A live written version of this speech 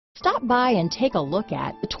Stop by and take a look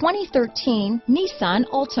at the 2013 Nissan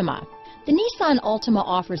Altima. The Nissan Altima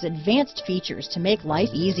offers advanced features to make life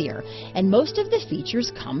easier, and most of the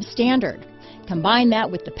features come standard. Combine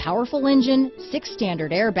that with the powerful engine, 6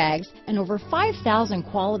 standard airbags, and over 5,000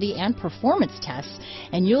 quality and performance tests,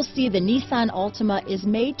 and you'll see the Nissan Altima is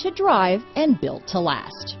made to drive and built to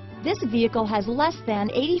last. This vehicle has less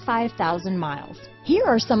than 85,000 miles. Here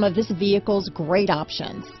are some of this vehicle's great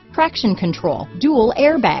options: traction control, dual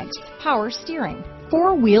airbags, power steering,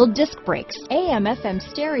 4-wheel disc brakes, AM/FM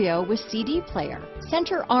stereo with CD player,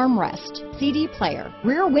 center armrest, CD player,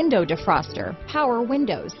 rear window defroster, power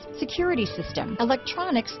windows, security system,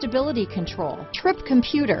 electronic stability control, trip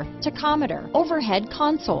computer, tachometer, overhead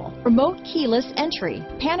console, remote keyless entry,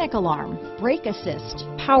 panic alarm, brake assist,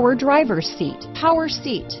 power driver's seat, power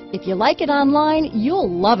seat. If you like it online, you'll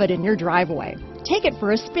love it in your driveway. Take it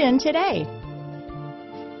for a spin today.